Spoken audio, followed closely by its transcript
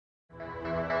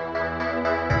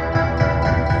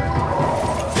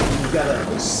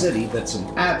a city that's in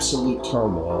absolute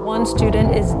turmoil. One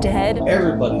student is dead.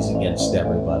 Everybody's against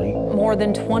everybody. More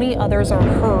than 20 others are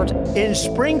hurt. In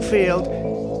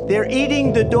Springfield, they're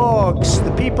eating the dogs,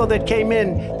 the people that came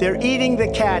in. They're eating the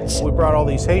cats. We brought all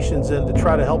these Haitians in to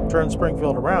try to help turn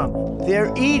Springfield around.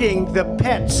 They're eating the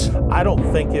pets. I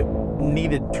don't think it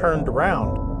needed turned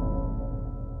around.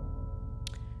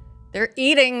 They're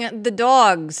eating the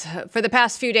dogs. For the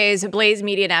past few days, Blaze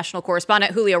Media national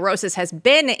correspondent Julio Rosas has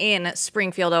been in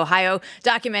Springfield, Ohio,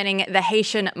 documenting the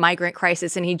Haitian migrant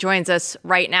crisis, and he joins us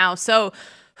right now. So,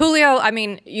 Julio, I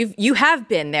mean, you have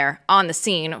been there on the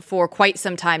scene for quite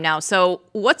some time now. So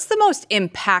what's the most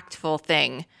impactful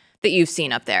thing that you've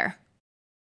seen up there?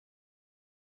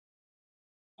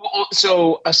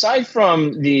 So aside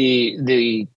from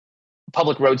the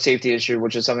public road safety issue,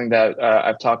 which is something that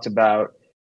I've talked about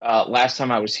last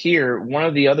time I was here, one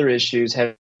of the other issues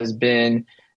has been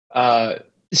the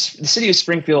city of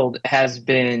Springfield has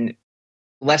been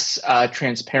less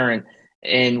transparent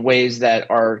in ways that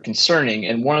are concerning.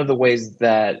 And one of the ways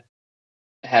that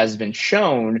has been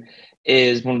shown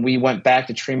is when we went back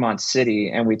to Tremont City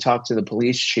and we talked to the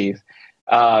police chief,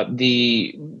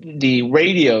 the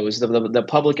radios, the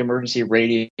public emergency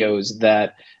radios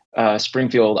that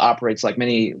Springfield operates, like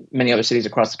many other cities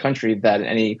across the country, that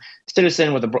any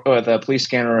citizen with a police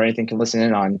scanner or anything can listen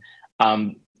in on.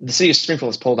 The city of Springfield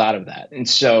has pulled out of that, and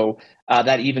so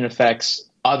that even affects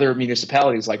other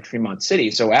municipalities like Tremont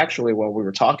City. So actually, while we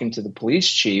were talking to the police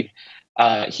chief,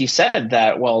 he said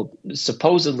that, well,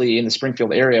 supposedly in the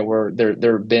Springfield area, where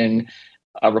there have been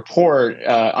a report,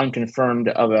 unconfirmed,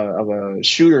 of a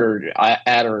shooter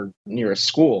at or near a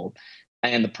school.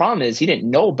 And the problem is he didn't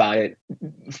know about it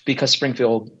because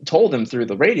Springfield told him through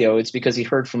the radio. It's because he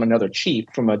heard from another chief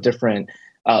from a different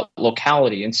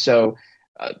locality. And so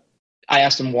I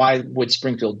asked him, why would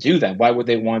Springfield do that? Why would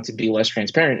they want to be less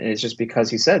transparent? And it's just because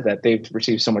he said that they've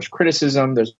received so much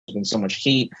criticism. There's been so much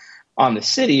heat on the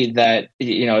city that,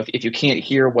 you know, if you can't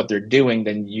hear what they're doing,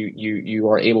 then you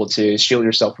are able to shield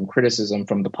yourself from criticism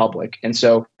from the public. And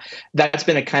so that's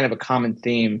been a kind of a common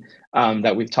theme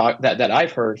that we've talked that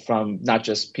I've heard from not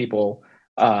just people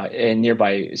in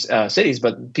nearby cities,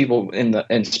 but people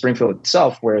in Springfield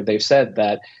itself, where they've said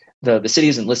that the city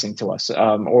isn't listening to us,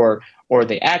 or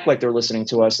they act like they're listening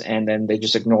to us, and then they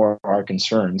just ignore our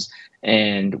concerns.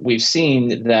 And we've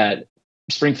seen that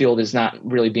Springfield is not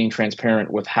really being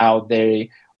transparent with how they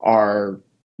are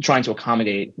trying to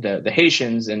accommodate the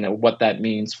Haitians and what that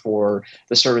means for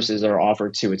the services that are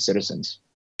offered to its citizens.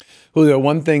 Julio,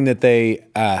 one thing that they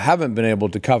haven't been able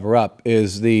to cover up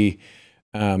is the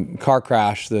car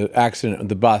crash, the accident of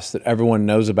the bus that everyone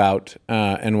knows about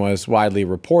and was widely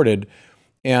reported.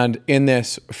 And in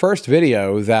this first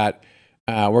video that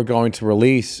we're going to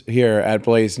release here at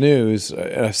Blaze News,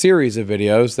 a series of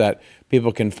videos that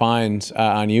people can find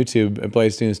on YouTube at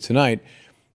Blaze News Tonight.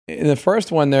 In the first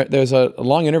one, there's a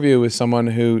long interview with someone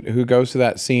who goes to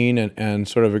that scene and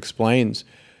sort of explains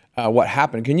what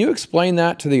happened. Can you explain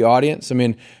that to the audience? I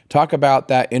mean, talk about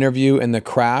that interview and the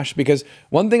crash, because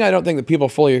one thing I don't think that people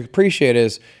fully appreciate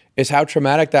is how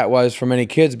traumatic that was for many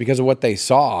kids because of what they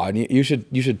saw. And you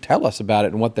should tell us about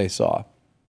it and what they saw.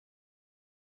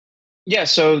 Yeah,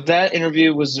 so that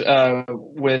interview was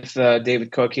with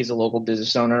David Cook. He's a local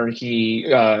business owner. He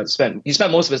spent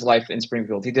most of his life in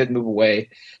Springfield. He did move away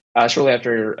shortly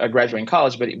after graduating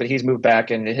college, but he's moved back,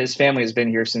 and his family has been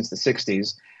here since the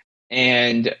 '60s.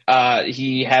 And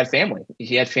he had family.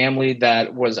 He had family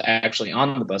that was actually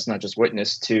on the bus, not just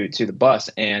witness to the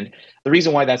bus. And the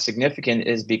reason why that's significant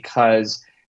is because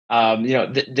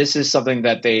this is something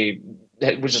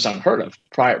that was just unheard of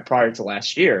prior to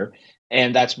last year.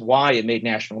 And that's why it made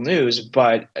national news.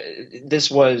 But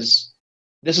this was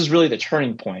really the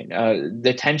turning point.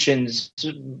 The tensions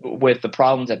with the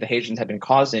problems that the Haitians had been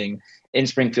causing in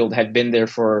Springfield had been there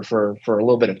for a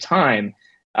little bit of time.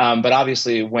 But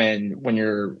obviously, when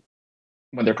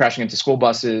they're crashing into school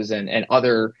buses and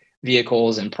other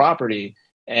vehicles and property,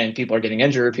 and people are getting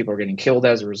injured, people are getting killed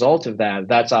as a result of that,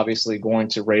 that's obviously going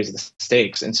to raise the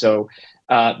stakes. And so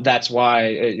that's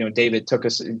why David took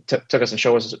us and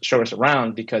showed us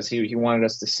around, because he wanted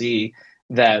us to see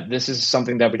that this is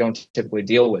something that we don't typically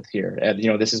deal with here.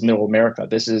 This is Middle America.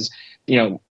 This is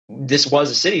this was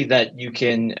a city that you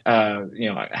can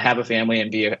have a family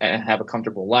and have a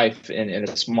comfortable life in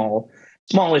a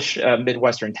smallish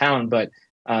Midwestern town, but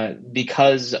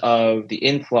because of the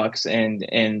influx and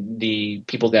the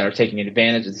people that are taking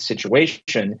advantage of the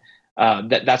situation,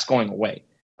 that's going away.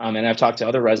 And I've talked to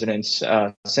other residents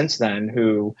since then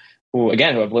who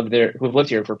have lived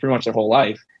here for pretty much their whole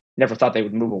life, never thought they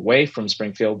would move away from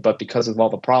Springfield, but because of all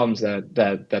the problems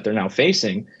that they're now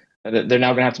facing, they're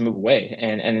now going to have to move away.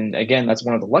 And again, that's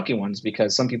one of the lucky ones,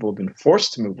 because some people have been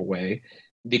forced to move away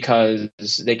because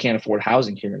they can't afford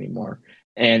housing here anymore.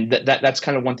 And that's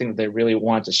kind of one thing that they really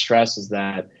want to stress, is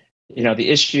that, the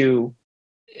issue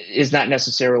is not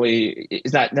necessarily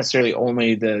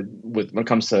only when it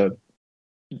comes to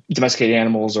domesticated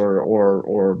animals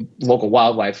or local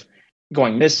wildlife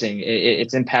going missing.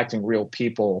 It's impacting real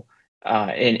people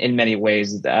in many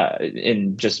ways,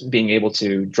 in just being able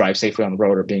to drive safely on the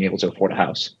road or being able to afford a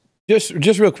house.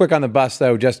 Just real quick on the bus,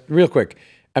 though, just real quick.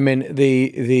 I mean,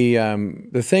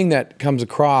 the thing that comes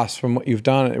across from what you've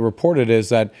done reported is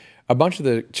that a bunch of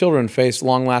the children face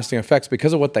long-lasting effects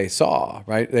because of what they saw,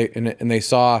 right? They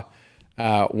saw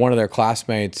one of their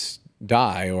classmates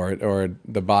die or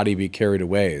the body be carried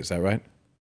away. Is that right?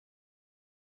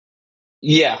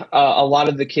 Yeah, a lot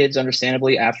of the kids,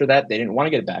 understandably, after that, they didn't want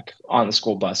to get back on the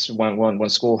school bus when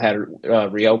school had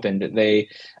reopened. They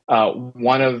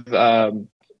one of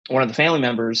the family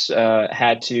members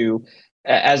had to,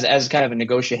 as kind of a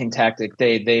negotiating tactic,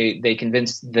 they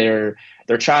convinced their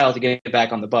child to get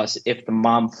back on the bus if the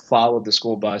mom followed the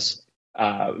school bus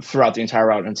throughout the entire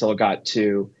route until it got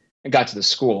to the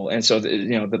school. And so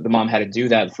the mom had to do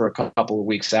that for a couple of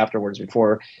weeks afterwards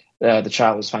before the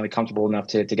child was finally comfortable enough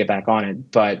to get back on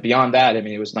it. But beyond that, I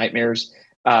mean, it was nightmares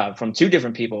from two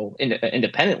different people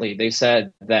independently. They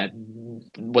said that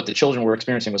what the children were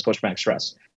experiencing was post-traumatic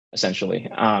stress, essentially.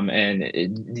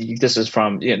 This is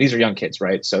from, these are young kids,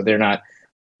 right? So they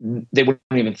wouldn't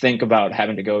even think about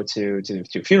having to go to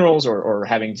funerals or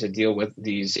having to deal with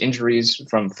these injuries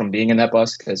from being in that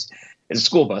bus, because it's a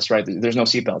school bus, right? There's no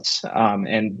seatbelts.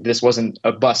 And this wasn't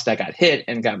a bus that got hit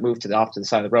and got moved off to the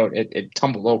side of the road. It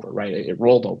tumbled over, right? It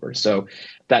rolled over. So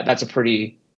that's a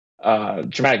pretty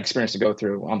traumatic experience to go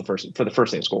through for the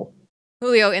first day of school.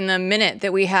 Julio, in the minute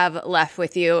that we have left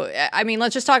with you, I mean,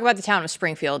 let's just talk about the town of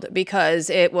Springfield,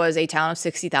 because it was a town of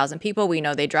 60,000 people. We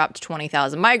know they dropped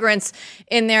 20,000 migrants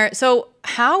in there. So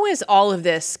how is all of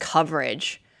this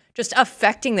coverage just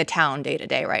affecting the town day to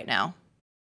day right now?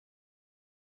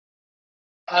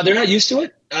 They're not used to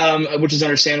it, which is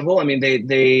understandable. I mean, they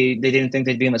didn't think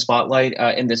they'd be in the spotlight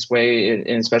in this way, and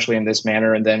especially in this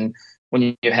manner. And then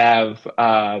when you have,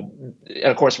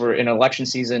 of course, we're in election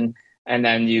season, and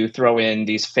then you throw in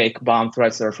these fake bomb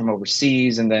threats that are from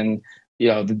overseas, and then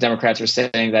the Democrats are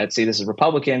saying that, see, this is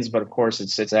Republicans, but of course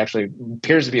it's actually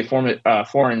appears to be a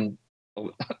foreign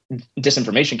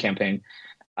disinformation campaign.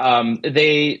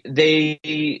 They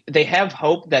have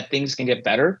hope that things can get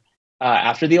better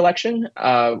after the election,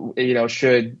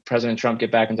 should President Trump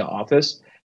get back into office.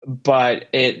 But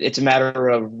it's a matter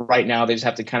of right now, they just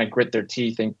have to kind of grit their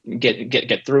teeth and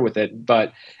get through with it.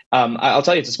 But I'll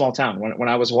tell you, it's a small town. When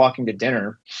I was walking to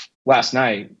dinner last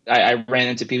night, I ran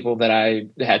into people that I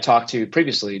had talked to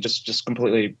previously, just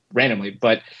completely randomly.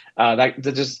 But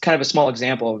that's just kind of a small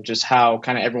example of just how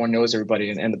kind of everyone knows everybody.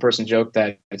 And the person joked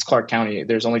that it's Clark County.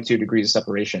 There's only 2 degrees of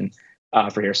separation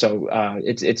for here. So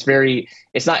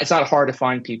it's not hard to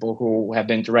find people who have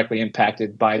been directly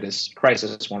impacted by this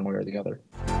crisis one way or the other.